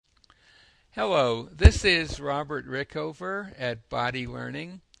Hello, this is Robert Rickover at Body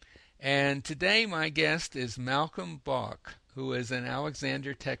Learning, and today my guest is Malcolm Bach, who is an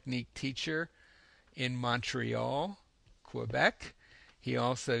Alexander Technique teacher in Montreal, Quebec. He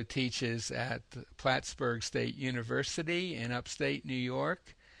also teaches at Plattsburgh State University in upstate New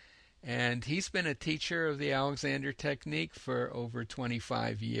York, and he's been a teacher of the Alexander Technique for over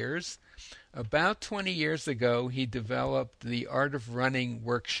 25 years. About 20 years ago, he developed the Art of Running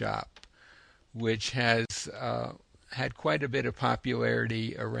workshop, which has had quite a bit of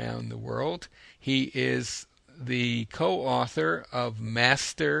popularity around the world. He is the co-author of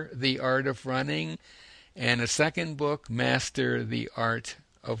Master the Art of Running and a second book, Master the Art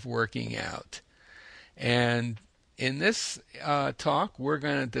of Working Out. And in this talk, we're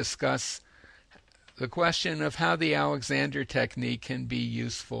going to discuss the question of how the Alexander Technique can be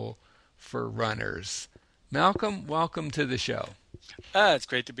useful for runners. Malcolm, welcome to the show. It's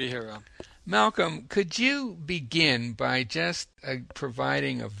great to be here, Ron. Malcolm, could you begin by just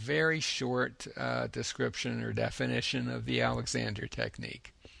providing a very short description or definition of the Alexander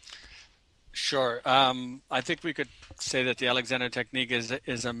Technique? Sure. I think we could say that the Alexander Technique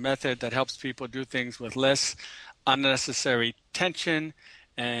is a method that helps people do things with less unnecessary tension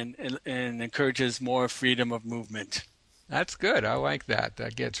and encourages more freedom of movement. That's good. I like that.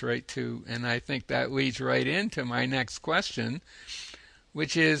 That gets right to, and I think that leads right into my next question,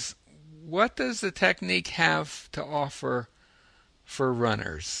 which is, what does the technique have to offer for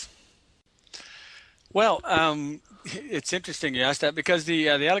runners? Well, it's interesting you asked that because the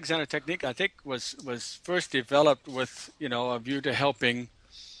Alexander Technique, I think, was first developed with a view to helping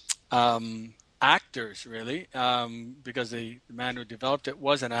actors, really, because the man who developed it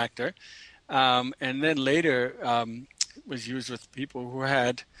was an actor, and then later was used with people who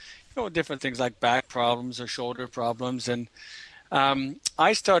had different things like back problems or shoulder problems, and I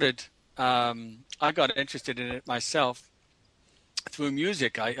got interested in it myself through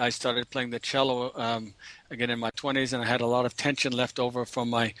music. I started playing the cello again in my 20s, and I had a lot of tension left over from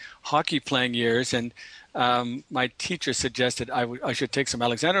my hockey playing years. And my teacher suggested I should take some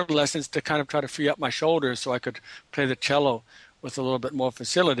Alexander lessons to kind of try to free up my shoulders so I could play the cello with a little bit more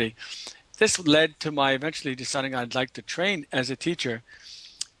facility. This led to my eventually deciding I'd like to train as a teacher.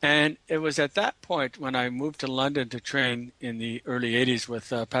 And it was at that point when I moved to London to train in the early 80s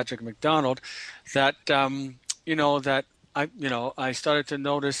with Patrick McDonald that, that I started to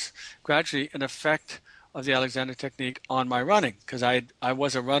notice gradually an effect of the Alexander Technique on my running, because I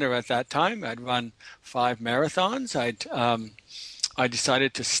was a runner at that time. I'd run 5 marathons. I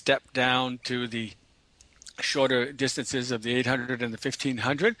decided to step down to the shorter distances of the 800 and the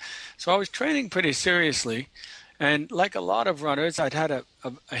 1500. So I was training pretty seriously. And like a lot of runners, I'd had a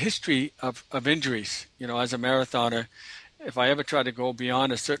history of injuries. As a marathoner, if I ever tried to go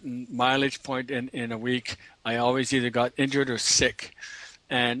beyond a certain mileage point in a week, I always either got injured or sick.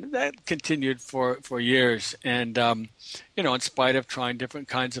 And that continued for years. And, in spite of trying different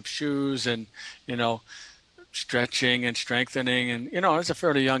kinds of shoes and, stretching and strengthening. And, I was a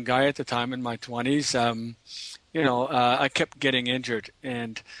fairly young guy at the time in my 20s. I kept getting injured.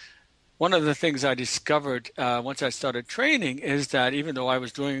 And one of the things I discovered once I started training is that even though I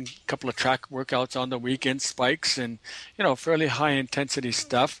was doing a couple of track workouts on the weekend, spikes and, fairly high intensity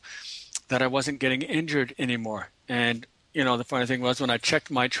stuff, that I wasn't getting injured anymore. And, the funny thing was when I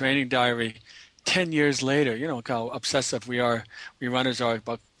checked my training diary 10 years later, how obsessive we runners are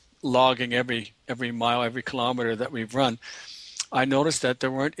about logging every mile, every kilometer that we've run. I noticed that there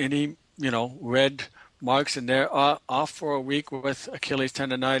weren't any, red marks in there, off for a week with Achilles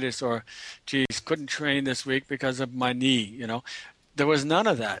tendonitis, or geez, couldn't train this week because of my knee. There was none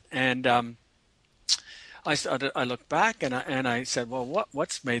of that. And I looked back and I said, well,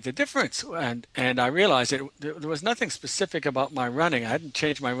 what's made the difference? And I realized there was nothing specific about my running. I hadn't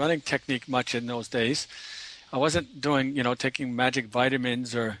changed my running technique much in those days. I wasn't doing, taking magic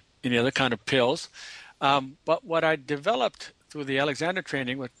vitamins or any other kind of pills. But what I developed through the Alexander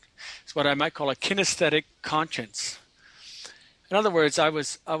training is what I might call a kinesthetic conscience. In other words, I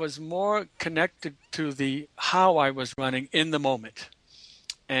was more connected to how I was running in the moment.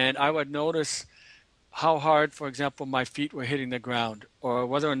 And I would notice how hard, for example, my feet were hitting the ground, or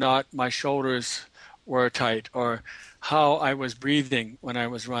whether or not my shoulders were tight, or how I was breathing when I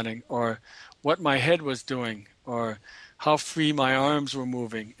was running, or what my head was doing, or how free my arms were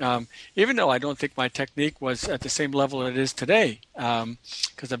moving. Even though I don't think my technique was at the same level it is today,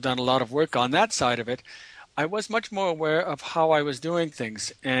 because I've done a lot of work on that side of it, I was much more aware of how I was doing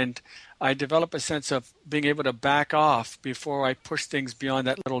things. And I developed a sense of being able to back off before I pushed things beyond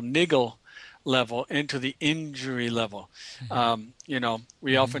that little niggle level into the injury level. We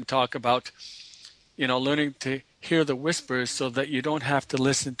Mm-hmm. often talk about, learning to hear the whispers so that you don't have to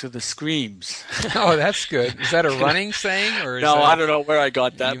listen to the screams. Oh, that's good. Is that a running saying, or is No, I that don't know where I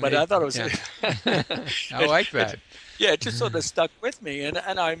got you that, but I made? thought it was Yeah. I it, like it that. yeah, it just sort of stuck with me. And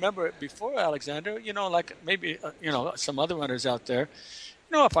I remember it before Alexander, like maybe some other runners out there,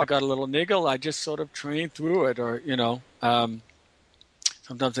 if I got a little niggle, I just sort of trained through it, or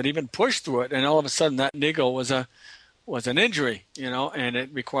sometimes I'd even push through it, and all of a sudden that niggle was an injury, and it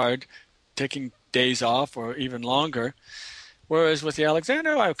required taking days off or even longer. Whereas with the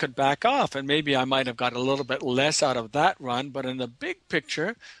Alexander, I could back off, and maybe I might have got a little bit less out of that run. But in the big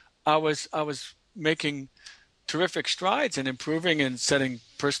picture, I was making terrific strides and improving and setting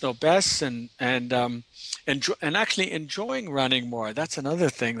personal bests, and actually enjoying running more. That's another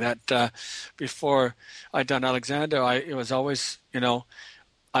thing that before I'd done Alexander, it was always,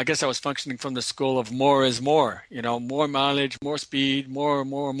 I guess I was functioning from the school of more is more. More mileage, more speed, more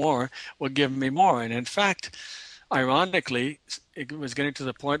will give me more. And in fact, ironically, it was getting to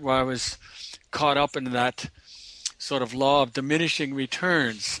the point where I was caught up in that sort of law of diminishing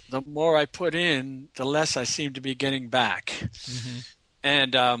returns. The more I put in, the less I seem to be getting back. Hmm.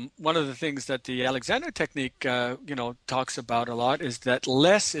 And one of the things that the Alexander technique, talks about a lot is that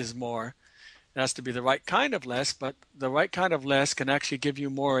less is more. It has to be the right kind of less, but the right kind of less can actually give you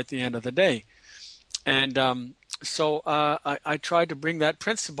more at the end of the day. And so I tried to bring that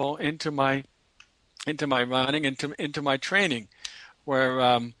principle into my running, into my training,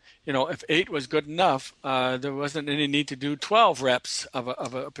 where if 8 was good enough, there wasn't any need to do 12 reps of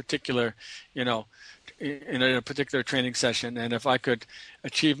a particular, in a particular training session. And if I could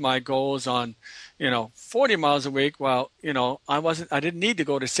achieve my goals on 40 miles a week, well, I didn't need to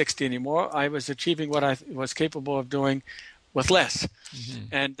go to 60 anymore. I was achieving what I was capable of doing with less. Hmm.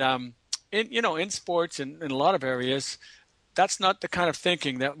 And in sports and in a lot of areas, that's not the kind of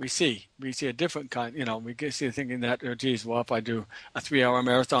thinking that we see. We see a different kind. We see the thinking that, oh, geez, well, if I do a 3-hour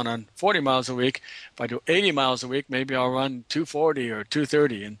marathon on 40 miles a week, if I do 80 miles a week, maybe I'll run 240 or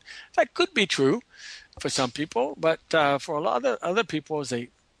 230. And that could be true for some people, but for a lot of other people, as they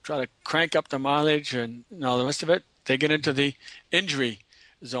try to crank up the mileage and all the rest of it, they get into the injury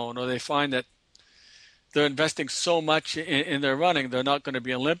zone, or they find that they're investing so much in their running, they're not going to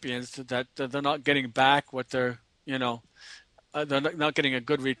be Olympians, that they're not getting back what they're they're not getting a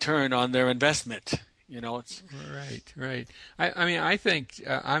good return on their investment. It's Right. I mean, I think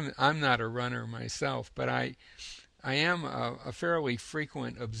I'm not a runner myself, but I am a fairly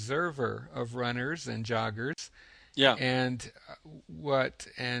frequent observer of runners and joggers, yeah, and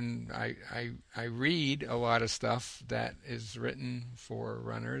I read a lot of stuff that is written for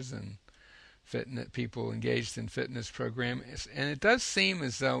runners and fitness people engaged in fitness programs, and it does seem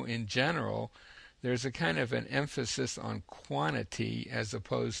as though in general there's a kind of an emphasis on quantity as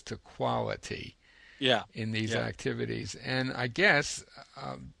opposed to quality yeah, in these yeah, activities. And I guess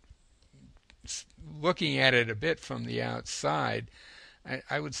looking at it a bit from the outside,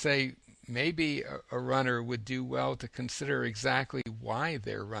 I would say maybe a runner would do well to consider exactly why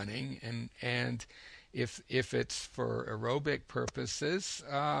they're running, and if it's for aerobic purposes,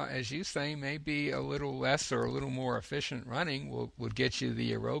 as you say, maybe a little less or a little more efficient running would get you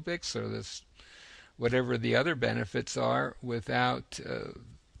the aerobics or this whatever the other benefits are without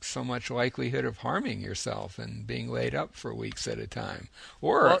so much likelihood of harming yourself and being laid up for weeks at a time.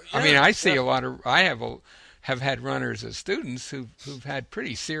 Or, well, I mean, yeah, I see yeah, a lot of, have had runners as students who've had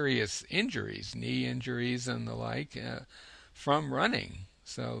pretty serious injuries, knee injuries and the like, from running.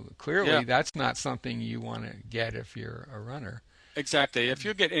 So yeah. clearly that's not something you want to get if you're a runner. Exactly. If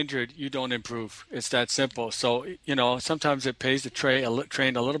you get injured, you don't improve. It's that simple. So, sometimes it pays to train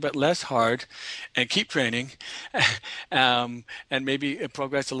a little bit less hard and keep training, and maybe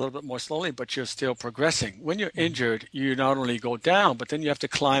progress a little bit more slowly, but you're still progressing. When you're injured, you not only go down, but then you have to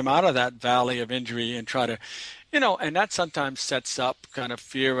climb out of that valley of injury and try to, and that sometimes sets up kind of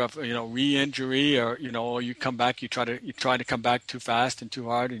fear of, re-injury, or, or you come back, you try to come back too fast and too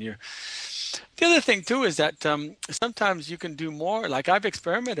hard, and you're. The other thing too is that sometimes you can do more. Like I've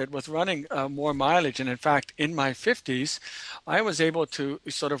experimented with running more mileage, and in fact, in my 50s, I was able to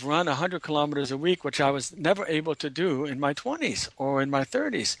sort of run 100 kilometers a week, which I was never able to do in my 20s or in my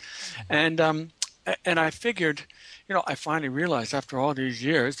 30s. And I figured, I finally realized after all these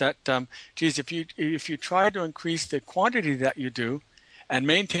years that, geez, if you try to increase the quantity that you do, and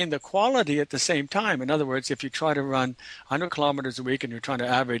maintain the quality at the same time. In other words, if you try to run 100 kilometers a week and you're trying to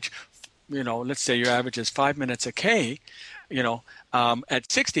average, let's say your average is 5 minutes a K,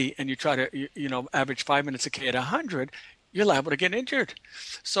 at 60, and you try to, average 5 minutes a K at 100, you're liable to get injured.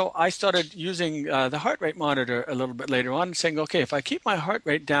 So I started using the heart rate monitor a little bit later on, saying, okay, if I keep my heart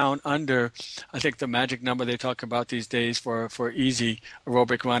rate down under, I think the magic number they talk about these days for easy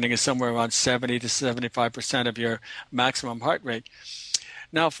aerobic running is somewhere around 70 to 75% of your maximum heart rate.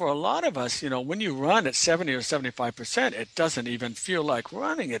 Now, for a lot of us, when you run at 70 or 75%, it doesn't even feel like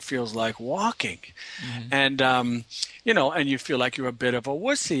running. It feels like walking. And, and you feel like you're a bit of a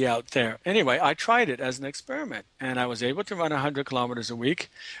wussy out there. Anyway, I tried it as an experiment, and I was able to run 100 kilometers a week.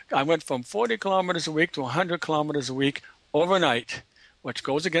 I went from 40 kilometers a week to 100 kilometers a week overnight, which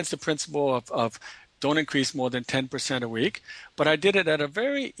goes against the principle of don't increase more than 10% a week. But I did it at a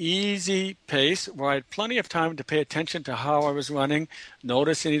very easy pace where I had plenty of time to pay attention to how I was running,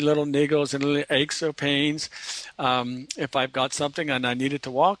 notice any little niggles, any little aches or pains. If I've got something and I needed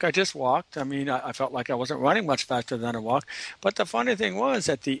to walk, I just walked. I mean, I felt like I wasn't running much faster than a walk. But the funny thing was,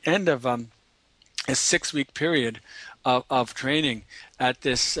 at the end of a 6-week period of training at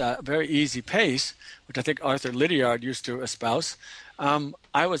this very easy pace, which I think Arthur Lydiard used to espouse,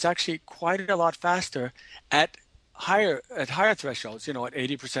 I was actually quite a lot faster at higher thresholds, at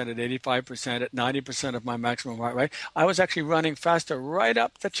 80%, at 85%, at 90% of my maximum heart rate. I was actually running faster right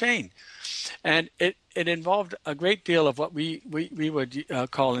up the chain. And it involved a great deal of what we would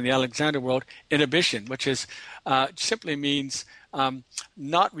call in the Alexander world inhibition, which is simply means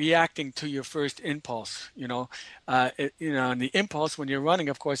not reacting to your first impulse. And the impulse when you're running,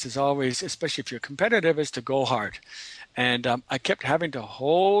 of course, is always, especially if you're competitive, is to go hard. And I kept having to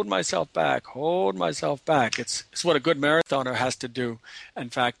hold myself back. It's what a good marathoner has to do. In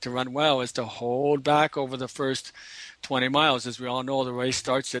fact, to run well is to hold back over the first 20 miles. As we all know, the race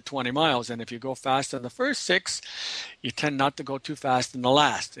starts at 20 miles. And if you go fast in the first 6, you tend not to go too fast in the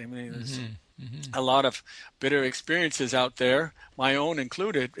last. I mean, there's a lot of bitter experiences out there, my own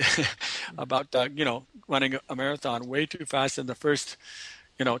included, about, running a marathon way too fast in the first,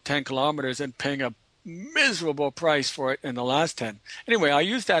 10 kilometers and paying a miserable price for it in the last 10. Anyway, I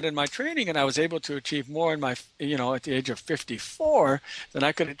used that in my training, and I was able to achieve more in my, at the age of 54 than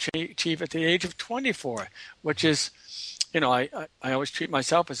I could achieve at the age of 24, which is, I always treat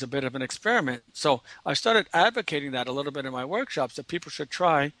myself as a bit of an experiment. So I started advocating that a little bit in my workshops, that people should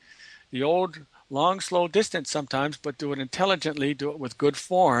try the old long, slow distance sometimes, but do it intelligently, do it with good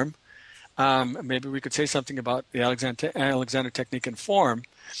form. Maybe we could say something about the Alexander technique and form,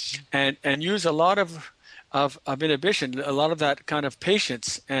 and use a lot of inhibition, a lot of that kind of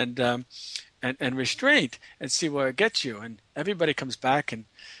patience and restraint, and see where it gets you. And everybody comes back and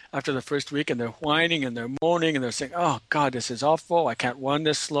after the first week, and they're whining and they're moaning and they're saying, "Oh God, this is awful. I can't run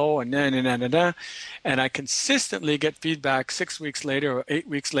this slow." And and I consistently get feedback 6 weeks later or 8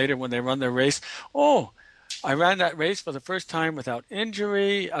 weeks later when they run their race. "Oh, I ran that race for the first time without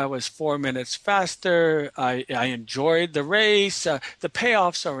injury. I was 4 minutes faster. I enjoyed the race." The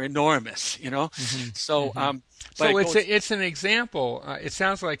payoffs are enormous, So, so it's an example. It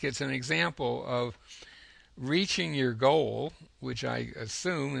sounds like it's an example of reaching your goal, which I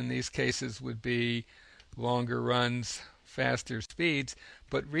assume in these cases would be longer runs, faster speeds,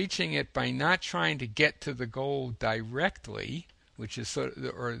 but reaching it by not trying to get to the goal directly, which is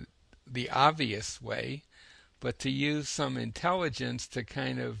or the obvious way, but to use some intelligence to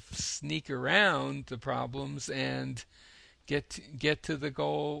kind of sneak around the problems and get to the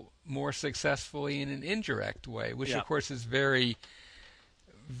goal more successfully in an indirect way, which of course is very,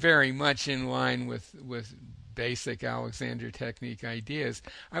 very much in line with basic Alexander technique ideas.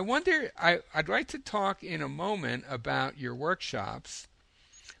 I wonder, I'd like to talk in a moment about your workshops,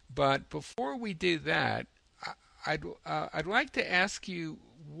 but before we do that, I'd like to ask you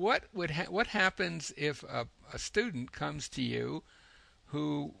what happens if a student comes to you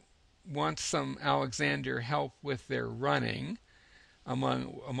who wants some Alexander help with their running,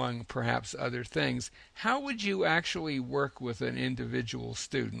 among perhaps other things. How would you actually work with an individual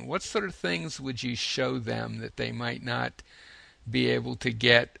student? What sort of things would you show them that they might not be able to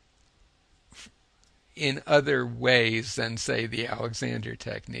get in other ways than, say, the Alexander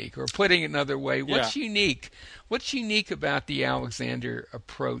technique? Or putting it another way, what's unique about the Alexander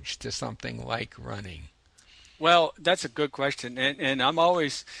approach to something like running? Well, that's a good question. And I'm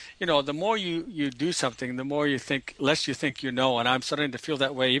always, the more you do something, the more you think, less you think you know. And I'm starting to feel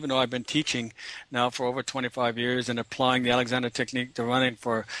that way, even though I've been teaching now for over 25 years and applying the Alexander technique to running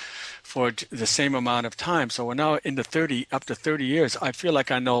for the same amount of time. So we're now into up to 30 years. I feel like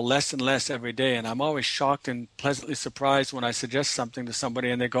I know less and less every day. And I'm always shocked and pleasantly surprised when I suggest something to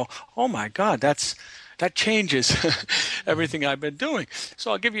somebody and they go, "Oh my God, that changes everything I've been doing." So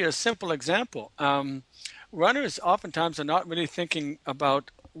I'll give you a simple example. Runners oftentimes are not really thinking about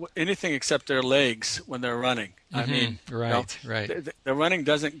anything except their legs when they're running. I mean, right, right. The running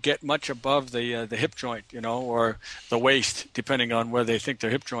doesn't get much above the hip joint, or the waist, depending on where they think their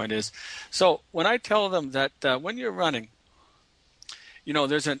hip joint is. So when I tell them that when you're running,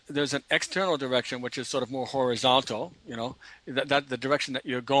 there's an external direction which is sort of more horizontal, that the direction that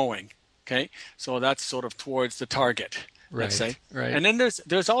you're going. Okay, so that's sort of towards the target. Let's say. Right. And then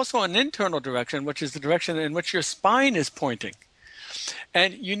there's also an internal direction, which is the direction in which your spine is pointing.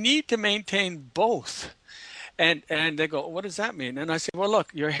 And you need to maintain both. And they go, what does that mean? And I say, well,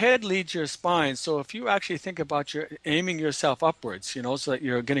 look, your head leads your spine. So if you actually think about aiming yourself upwards, so that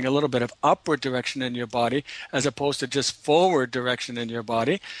you're getting a little bit of upward direction in your body as opposed to just forward direction in your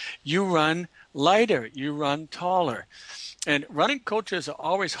body, you run lighter, you run taller. And running coaches are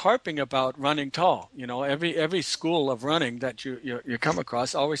always harping about running tall. Every school of running that you come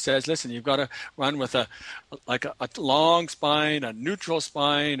across always says, listen, you've got to run with a long spine, a neutral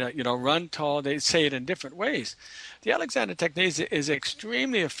spine, run tall. They say it in different ways. The Alexander Technique is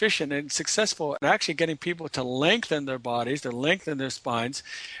extremely efficient and successful at actually getting people to lengthen their bodies, to lengthen their spines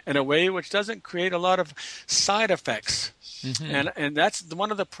in a way which doesn't create a lot of side effects. Mm-hmm. And that's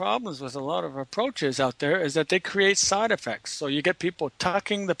one of the problems with a lot of approaches out there is that they create side effects. So you get people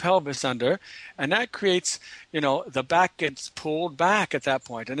tucking the pelvis under, and that creates, the back gets pulled back at that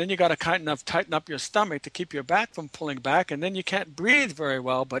point. And then you got to tighten up your stomach to keep your back from pulling back, and then you can't breathe very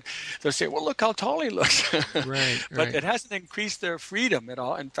well. But they'll say, well, look how tall he looks. Right. But it hasn't increased their freedom at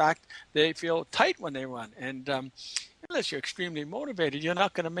all. In fact, they feel tight when they run. And unless you're extremely motivated, you're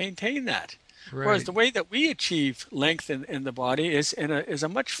not going to maintain that. Right. Whereas the way that we achieve length in the body is a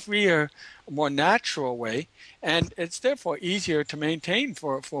much freer, more natural way, and it's therefore easier to maintain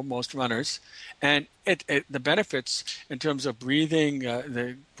for most runners. And the benefits in terms of breathing,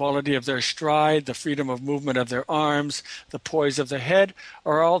 the quality of their stride, the freedom of movement of their arms, the poise of the head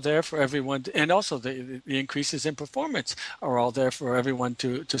are all there for everyone, and also the increases in performance are all there for everyone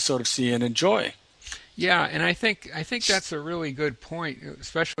to sort of see and enjoy. Yeah, and I think that's a really good point,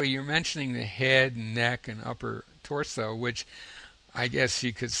 especially you're mentioning the head, neck, and upper torso, which I guess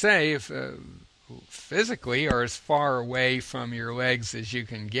you could say if physically are as far away from your legs as you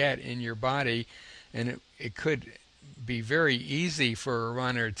can get in your body, and it could be very easy for a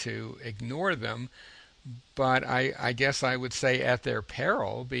runner to ignore them, but I guess I would say at their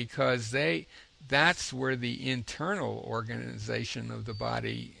peril, because that's where the internal organization of the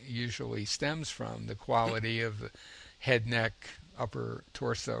body usually stems from, the quality of the head, neck, upper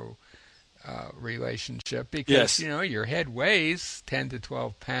torso relationship. Because, yes. Your head weighs 10 to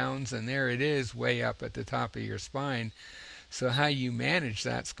 12 pounds, and there it is way up at the top of your spine. So how you manage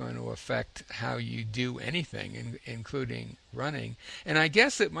that's going to affect how you do anything, including running. And I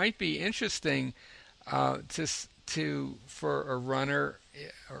guess it might be interesting for a runner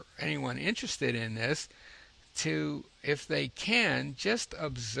or anyone interested in this to, if they can, just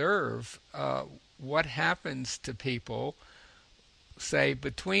observe what happens to people, say,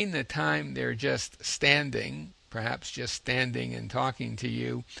 between the time they're just standing, perhaps just standing and talking to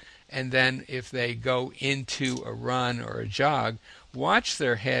you, and then if they go into a run or a jog, watch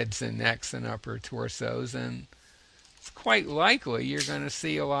their heads and necks and upper torsos, and it's quite likely you're going to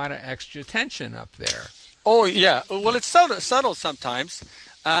see a lot of extra tension up there. Oh, yeah. Well, it's subtle sometimes,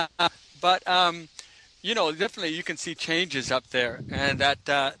 but definitely you can see changes up there, and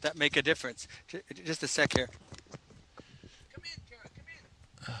that make a difference. Just a sec here. Come in, Kara. Come in.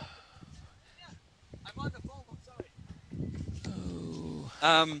 Yeah, I'm on the phone. I'm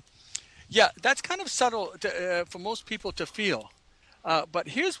sorry. Yeah, that's kind of subtle for most people to feel, but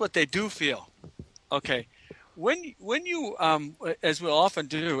here's what they do feel. Okay, when you, as we'll often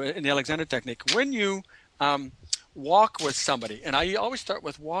do in the Alexander Technique, when you walk with somebody, and I always start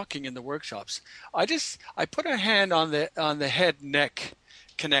with walking in the workshops. I put a hand on the head neck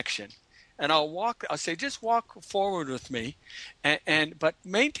connection, and I'll say, just walk forward with me, but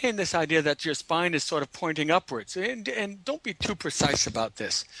maintain this idea that your spine is sort of pointing upwards, and don't be too precise about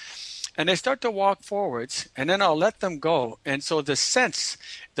this. And they start to walk forwards, and then I'll let them go. And so the sense,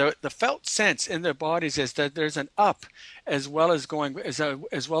 the felt sense in their bodies is that there's an up as well as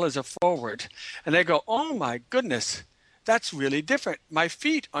a forward. And they go, oh my goodness, that's really different. My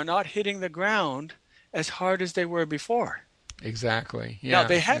feet are not hitting the ground as hard as they were before. Exactly. Yeah. Now,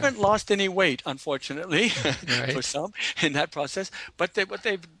 they haven't lost any weight, unfortunately, for some in that process. But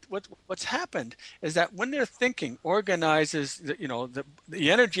what's happened is that when they're thinking, organizes, the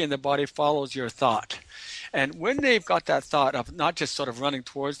energy in the body follows your thought. And when they've got that thought of not just sort of running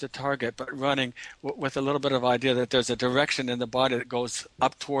towards the target, but running with a little bit of idea that there's a direction in the body that goes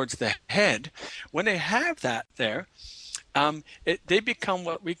up towards the head, when they have that there, They become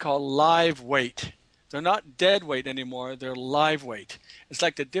what we call live weight. They're not dead weight anymore. They're live weight. It's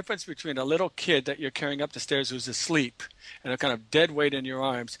like the difference between a little kid that you're carrying up the stairs who's asleep and a kind of dead weight in your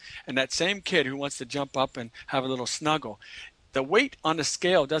arms, and that same kid who wants to jump up and have a little snuggle. The weight on the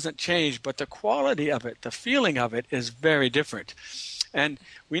scale doesn't change, but the quality of it, the feeling of it, is very different. And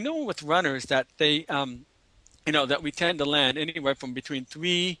we know with runners that that we tend to land anywhere from between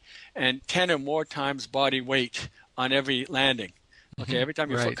 3 and 10 or more times body weight on every landing. Okay, every time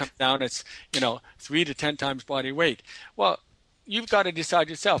your foot comes down, it's 3 to 10 times body weight. Well, you've got to decide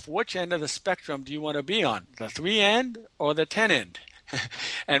yourself, which end of the spectrum do you want to be on, the 3 end or the 10 end?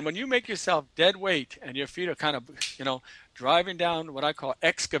 And when you make yourself dead weight and your feet are kind of, driving down what I call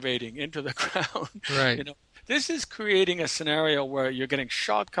excavating into the ground, right. This is creating a scenario where you're getting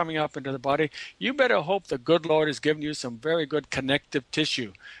shock coming up into the body. You better hope the good Lord has given you some very good connective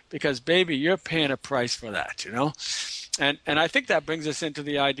tissue, because, baby, you're paying a price for that, And I think that brings us into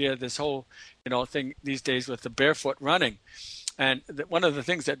the idea of this whole, thing these days with the barefoot running. And one of the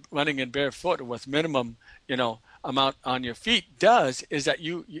things that running in barefoot with minimum, amount on your feet does is that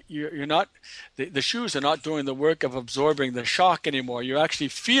you're not, the shoes are not doing the work of absorbing the shock anymore. You're actually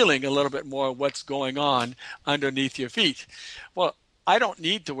feeling a little bit more what's going on underneath your feet. Well, I don't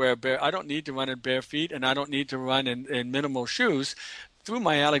need to run in bare feet, and I don't need to run in minimal shoes. Through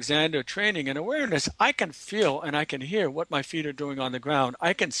my Alexander training and awareness, I can feel and I can hear what my feet are doing on the ground.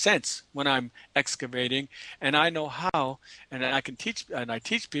 I can sense when I'm excavating, and I know how, and I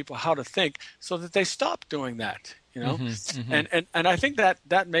teach people how to think so that they stop doing that, And I think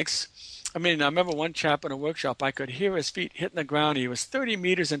that makes, I remember one chap in a workshop, I could hear his feet hitting the ground. He was 30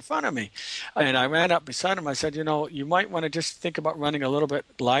 meters in front of me. And I ran up beside him. I said, you might want to just think about running a little bit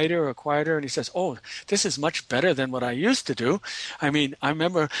lighter or quieter. And he says, oh, this is much better than what I used to do. I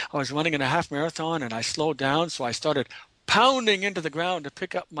remember I was running in a half marathon and I slowed down. So I started pounding into the ground to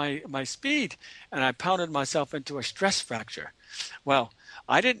pick up my speed. And I pounded myself into a stress fracture. Well,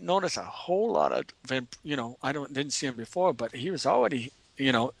 I didn't notice a whole lot of, I didn't see him before, but he was already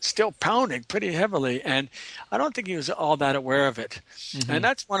still pounding pretty heavily. And I don't think he was all that aware of it. And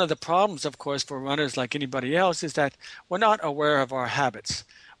that's one of the problems, of course, for runners like anybody else, is that we're not aware of our habits.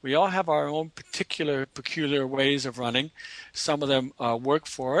 We all have our own peculiar ways of running. Some of them work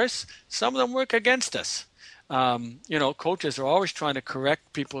for us. Some of them work against us. Coaches are always trying to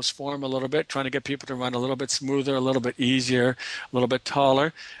correct people's form a little bit, trying to get people to run a little bit smoother, a little bit easier, a little bit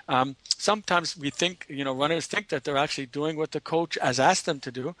taller. Sometimes we think, runners think that they're actually doing what the coach has asked them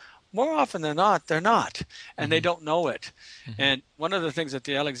to do. More often than not, they're not, and they don't know it. And one of the things that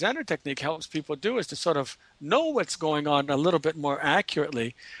the Alexander technique helps people do is to sort of know what's going on a little bit more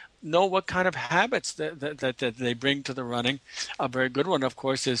accurately, know what kind of habits that they bring to the running. A very good one, of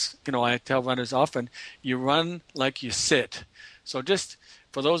course, is, I tell runners often, you run like you sit. So just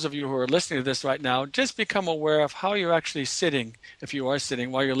for those of you who are listening to this right now, just become aware of how you're actually sitting. If you are sitting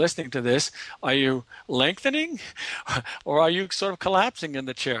while you're listening to this, are you lengthening or are you sort of collapsing in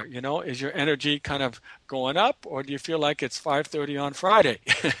the chair? Is your energy kind of going up, or do you feel like it's 5:30 on Friday,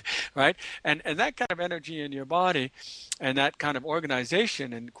 right? And that kind of energy in your body and that kind of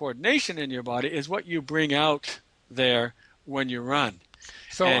organization and coordination in your body is what you bring out there when you run.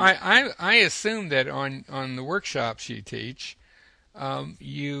 So I assume that on the workshops you teach,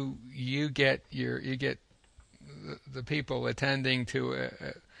 you get the people attending to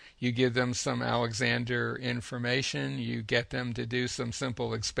you give them some Alexander information. You get them to do some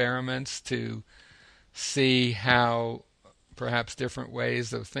simple experiments to see how perhaps different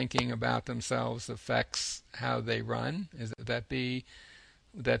ways of thinking about themselves affects how they run. Would that be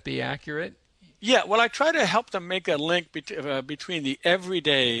accurate? Yeah. Well, I try to help them make a link between the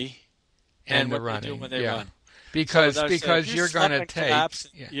everyday and what running. They do when they run. Because you're going to take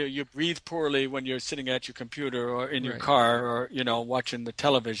you breathe poorly when you're sitting at your computer or in your car or watching the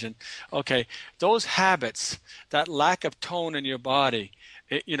television. Okay, those habits, that lack of tone in your body,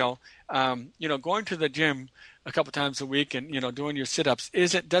 going to the gym a couple times a week and doing your sit-ups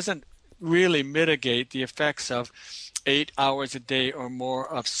doesn't really mitigate the effects of 8 hours a day or more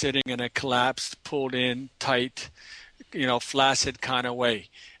of sitting in a collapsed, pulled in, tight, flaccid kind of way.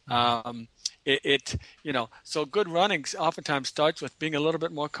 So good running oftentimes starts with being a little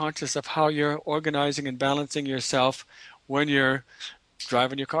bit more conscious of how you're organizing and balancing yourself when you're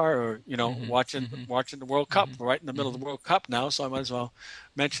driving your car or watching the World Cup. We're right in the middle of the World Cup now, so I might as well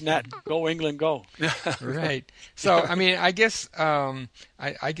mention that. Go England, go! Right. So I guess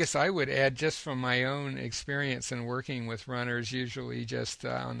I would add, just from my own experience in working with runners, usually just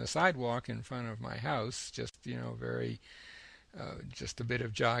on the sidewalk in front of my house, just very. Just a bit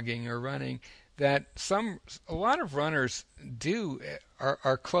of jogging or running, that a lot of runners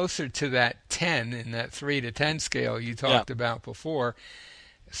are closer to that 10 in that 3 to 10 scale you Yeah. talked about before.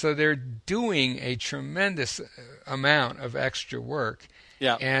 So they're doing a tremendous amount of extra work,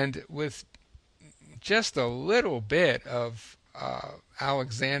 Yeah. and with just a little bit of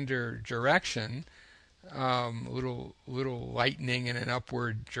Alexander direction, little lightning in an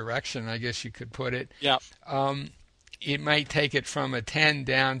upward direction, I guess you could put it. Yeah. Um, it might take it from a 10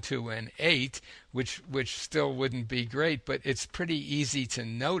 down to an 8, which still wouldn't be great, but it's pretty easy to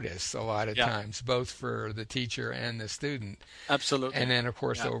notice a lot of Yeah. times, both for the teacher and the student. Absolutely. And then, of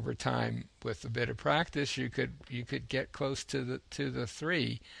course, Yeah. over time, with a bit of practice, you could get close to the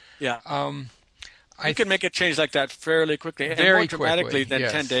 3. Yeah. Um, You can make a change like that fairly quickly, and very more dramatically quickly,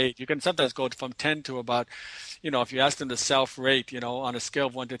 than 10 yes. to 8. You can sometimes go from 10 to about, if you ask them to self-rate, on a scale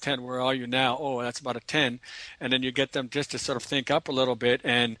of 1 to 10, where are you now? Oh, that's about a 10. And then you get them just to sort of think up a little bit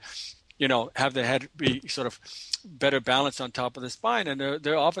and, have the head be sort of better balanced on top of the spine. And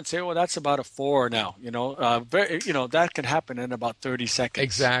they'll often say, well, that's about a 4 now. That can happen in about 30 seconds.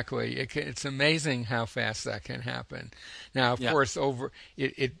 Exactly. It's amazing how fast that can happen. Now, of Yeah. course,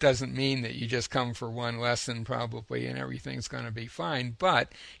 it doesn't mean that you just come for one lesson probably and everything's going to be fine,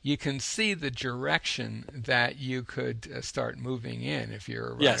 but you can see the direction that you could start moving in if you're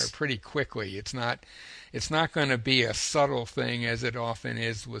a runner Yes. pretty quickly. It's not going to be a subtle thing as it often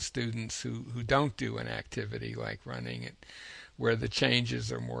is with students who don't do an activity like running it, where the changes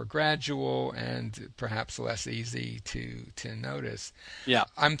are more gradual and perhaps less easy to notice. Yeah.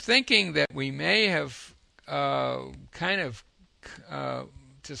 I'm thinking that we may have kind of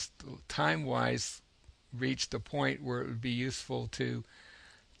just time-wise reached a point where it would be useful to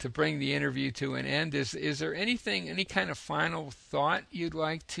bring the interview to an end. Is there any kind of final thought you'd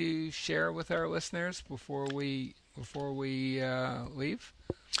like to share with our listeners before we leave?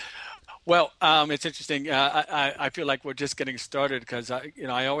 Well, it's interesting. I feel like we're just getting started because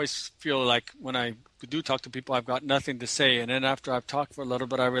I always feel like when I do talk to people, I've got nothing to say, and then after I've talked for a little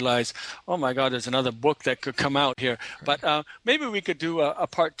bit, I realize, oh my God, there's another book that could come out here. But maybe we could do a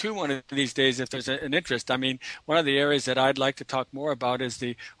part 2 one of these days if there's an interest. I mean, one of the areas that I'd like to talk more about is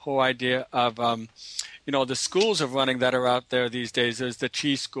the whole idea of the schools of running that are out there these days. There's the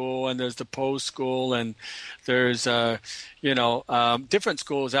Chi School and there's the Pose School, and there's different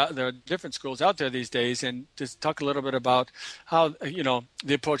schools out there. Different schools out there these days, and just talk a little bit about how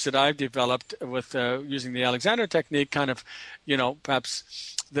the approach that I've developed with using the Alexander technique, kind of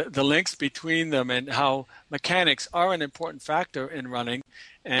perhaps the links between them and how mechanics are an important factor in running,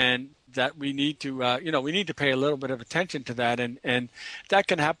 and that we need to pay a little bit of attention to that, and that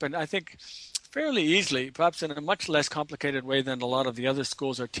can happen, I think, fairly easily, perhaps in a much less complicated way than a lot of the other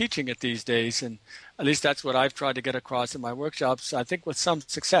schools are teaching it these days. And at least that's what I've tried to get across in my workshops, I think with some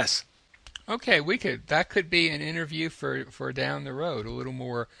success. Okay, that could be an interview for down the road, a little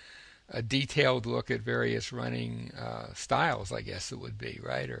more a detailed look at various running styles, I guess it would be,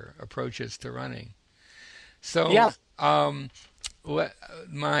 right, or approaches to running. So, yeah.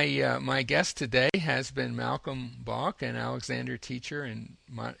 My guest today has been Malcolm Bach, an Alexander teacher in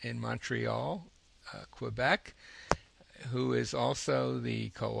Montreal, Quebec, who is also the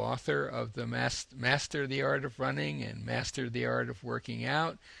co-author of the Master the Art of Running and Master the Art of Working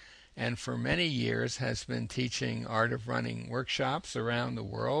Out, and for many years has been teaching Art of Running workshops around the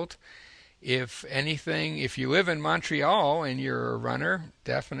world. If you live in Montreal and you're a runner,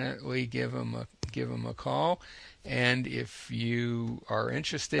 definitely give him a call. And if you are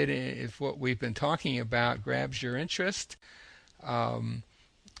interested if what we've been talking about grabs your interest,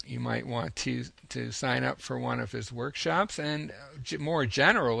 you might want to sign up for one of his workshops. And more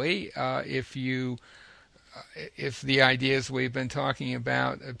generally, if the ideas we've been talking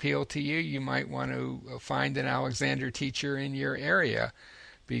about appeal to you, you might want to find an Alexander teacher in your area,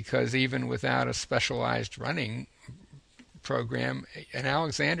 because even without a specialized running program, an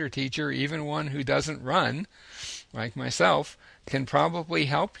Alexander teacher, even one who doesn't run, like myself, can probably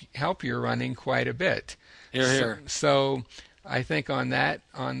help your running quite a bit. Here. So I think on that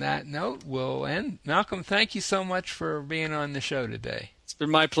note, we'll end. Malcolm, thank you so much for being on the show today. It's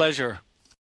been my pleasure.